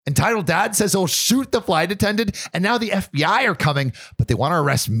Entitled dad says he'll shoot the flight attendant, and now the FBI are coming, but they want to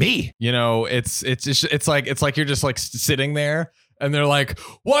arrest me. You know, it's like you're just like sitting there and they're like,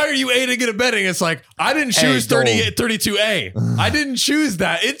 why are you aiding and abetting? It's like, I didn't choose 32A. I didn't choose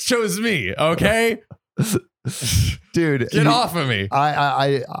that. It chose me. Okay. Dude, Get off of me.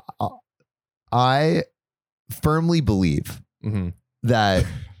 I firmly believe that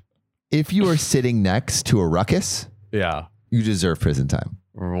if you are sitting next to a ruckus, yeah, you deserve prison time.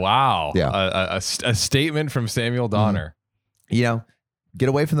 Wow. Yeah. A statement from Samuel Donner. You know, get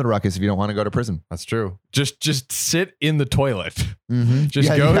away from the ruckus if you don't want to go to prison. That's true. Just sit in the toilet. Just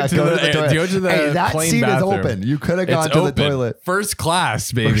go to the toilet. Go to the hey, that plane seat bathroom. is open. You could have gone to the toilet. First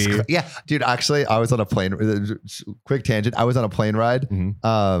class, baby. Yeah, dude. Actually, I was on a plane. Quick tangent. I was on a plane ride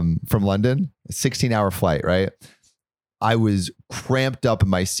from London, a 16-hour flight. Right. I was cramped up in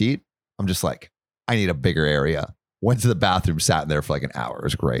my seat. I'm just like, I need a bigger area. Went to the bathroom, sat in there for like an hour. It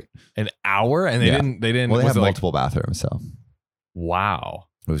was great. An hour, and they didn't. Well, they have it multiple bathrooms, so wow,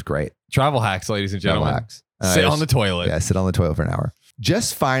 it was great. Travel hacks, ladies and gentlemen. Travel hacks. Sit on the toilet. Yeah, sit on the toilet for an hour.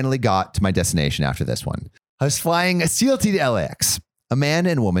 Just finally got to my destination after this one. I was flying a CLT to LAX. A man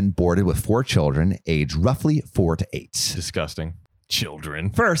and woman boarded with 4 children, aged roughly 4 to 8. Disgusting.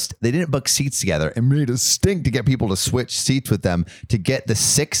 Children. First, they didn't book seats together and made a stink to get people to switch seats with them to get the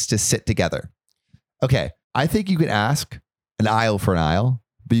 6 to sit together. Okay, I think you can ask an aisle for an aisle,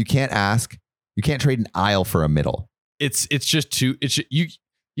 but you can't trade an aisle for a middle. It's just too.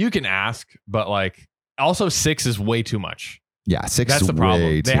 You can ask, but like also 6 is way too much. Yeah, 6. That's the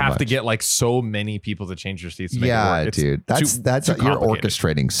problem. They have much. to get like so many people to change their seats. To make it work. Dude, that's you're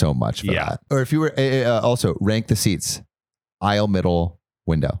orchestrating so much for that. Or if you were also rank the seats, aisle, middle,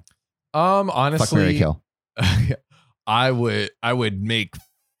 window. Honestly, fuck, marry, kill. I would make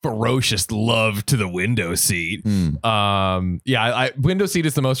ferocious love to the window seat. Window seat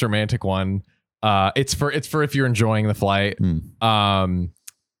is the most romantic one. It's for if you're enjoying the flight.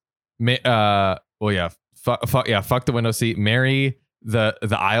 Fuck the window seat. Marry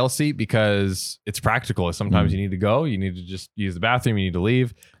the aisle seat because it's practical. Sometimes you need to go, you need to just use the bathroom, you need to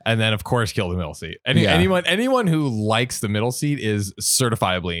leave, and then of course kill the middle seat. Anyone who likes the middle seat is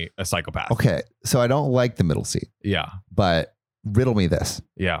certifiably a psychopath. Okay, so I don't like the middle seat. Yeah, but riddle me this.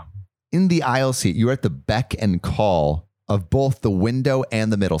 Yeah, in the aisle seat, you're at the beck and call of both the window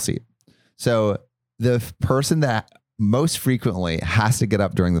and the middle seat. So the person that most frequently has to get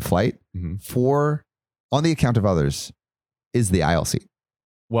up during the flight on the account of others is the aisle seat.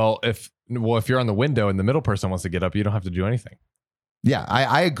 Well, if you're on the window and the middle person wants to get up, you don't have to do anything. Yeah,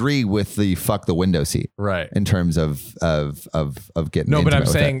 I agree with the fuck the window seat. Right. In terms of getting. No, but I'm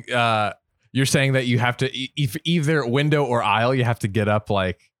saying you're saying that you have to either window or aisle, you have to get up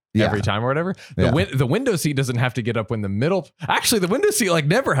like every time or whatever. The window seat doesn't have to get up when the middle. Actually, the window seat like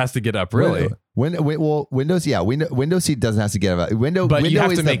never has to get up. Really. Window seat doesn't have to get up. But window you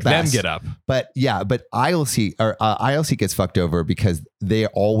have to make them best. get up. But aisle seat gets fucked over because they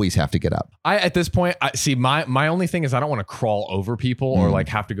always have to get up. At this point, my only thing is I don't want to crawl over people or like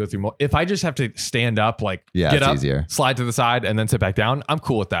have to go through. If I just have to stand up, like get up, easier. Slide to the side, and then sit back down, I'm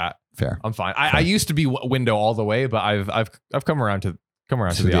cool with that. Fair. I'm fine. I used to be window all the way, but I've come around to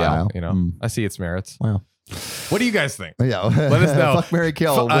the aisle. You know, I see its merits. Wow. What do you guys think? Yeah. Let us know. Fuck, marry,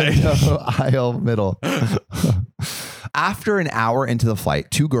 kill. Window, aisle, middle. After an hour into the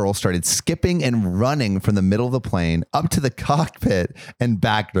flight, 2 girls started skipping and running from the middle of the plane up to the cockpit and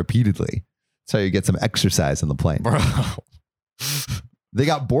back repeatedly. So you get some exercise on the plane. Bro. They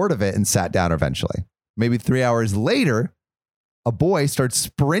got bored of it and sat down eventually. Maybe 3 hours later, a boy starts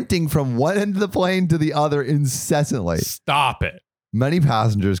sprinting from one end of the plane to the other incessantly. Stop it. Many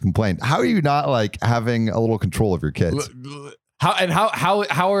passengers complained. How are you not like having a little control of your kids?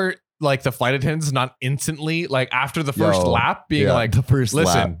 How are like the flight attendants not instantly like after the first lap being like the first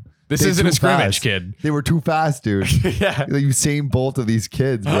listen, lap. This isn't a scrimmage, kid. They were too fast, dude. Yeah. Like Usain Bolt of these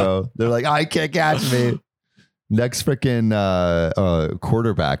kids, bro. They're like, I can't catch me. Next freaking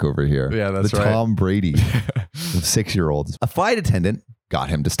quarterback over here. Yeah, that's right. Tom Brady of 6-year-olds. A flight attendant got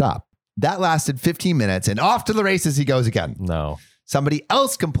him to stop. That lasted 15 minutes and off to the races he goes again. No. Somebody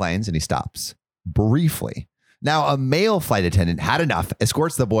else complains and he stops briefly. Now, a male flight attendant had enough,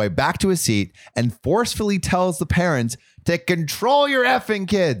 escorts the boy back to his seat, and forcefully tells the parents to control your effing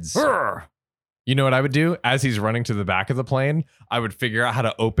kids. You know what I would do? As he's running to the back of the plane, I would figure out how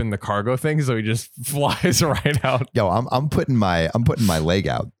to open the cargo thing so he just flies right out. Yo, I'm putting my leg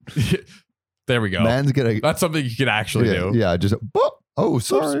out. There we go. That's something you can actually do. Yeah, just oh,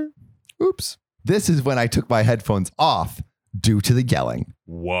 sorry. Oops. This is when I took my headphones off due to the yelling.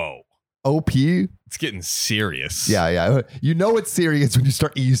 Whoa. OP. It's getting serious. Yeah. You know it's serious when you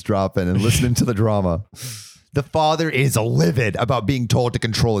start eavesdropping and listening to the drama. The father is livid about being told to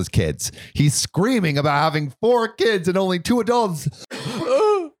control his kids. He's screaming about having 4 kids and only 2 adults.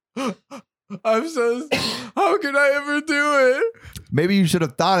 I'm so. How could I ever do it? Maybe you should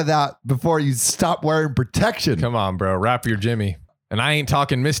have thought of that before you stopped wearing protection. Come on, bro. Wrap your Jimmy. And I ain't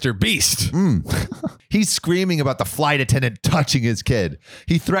talking Mr. Beast. He's screaming about the flight attendant touching his kid.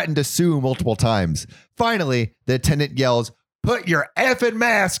 He threatened to sue multiple times. Finally, the attendant yells, "Put your effing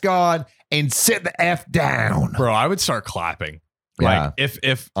mask on and sit the F down." Bro, I would start clapping. Yeah. Like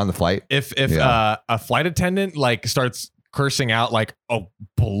if On the flight? if a flight attendant like starts cursing out like a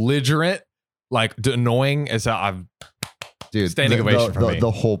belligerent, like annoying as I've standing ovation for me.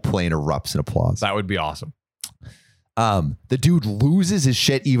 The whole plane erupts in applause. That would be awesome. The dude loses his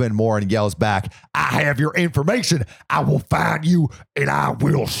shit even more and yells back, "I have your information. I will find you and I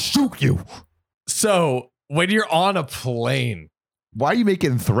will shoot you." So when you're on a plane, Why are you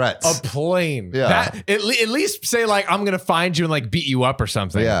making threats? a plane, Yeah. at least say like, I'm gonna find you and like beat you up or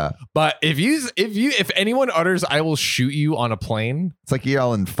something. Yeah. But if anyone utters, "I will shoot you" on a plane, It's like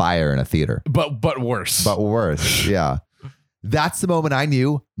yelling fire in a theater. but worse. But worse. Yeah. That's the moment I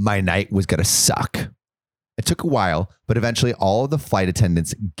knew my night was going to suck. It took a while, but eventually all of the flight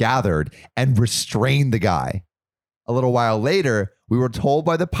attendants gathered and restrained the guy. A little while later, we were told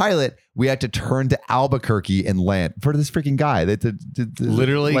by the pilot we had to turn to Albuquerque and land for this freaking guy. They had to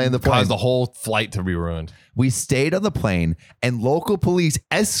literally land the plane. caused the whole flight to be ruined. We stayed on the plane and local police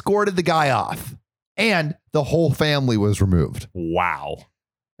escorted the guy off and the whole family was removed. Wow.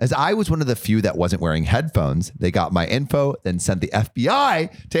 As I was one of the few that wasn't wearing headphones, they got my info, then sent the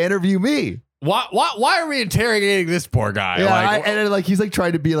FBI to interview me. Why are we interrogating this poor guy? Yeah, like he's like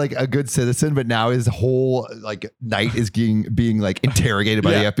trying to be like a good citizen, but now his whole like night is being like interrogated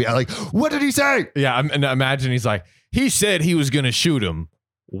by the FBI. Like, what did he say? Yeah, and imagine he's like, he said he was gonna shoot him.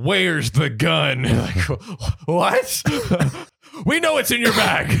 Where's the gun? Like, what? We know it's in your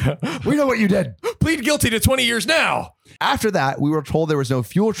bag. We know what you did. Plead guilty to 20 years now. After that, we were told there was no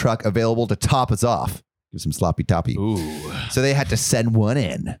fuel truck available to top us off. Give some sloppy toppy. Ooh. So they had to send one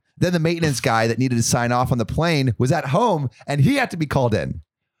in. Then the maintenance guy that needed to sign off on the plane was at home and he had to be called in.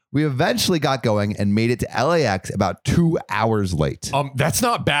 We eventually got going and made it to LAX about 2 hours late. That's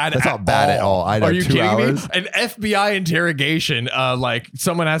not bad. That's not bad at all. I know. Are you 2 kidding hours? me? An FBI interrogation, like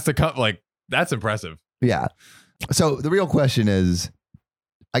someone has to come. Like that's impressive. Yeah. So the real question is,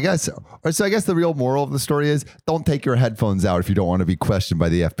 I guess the real moral of the story is don't take your headphones out if you don't want to be questioned by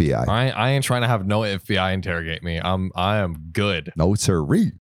the FBI. I ain't trying to have no FBI interrogate me. I am good. No sirree.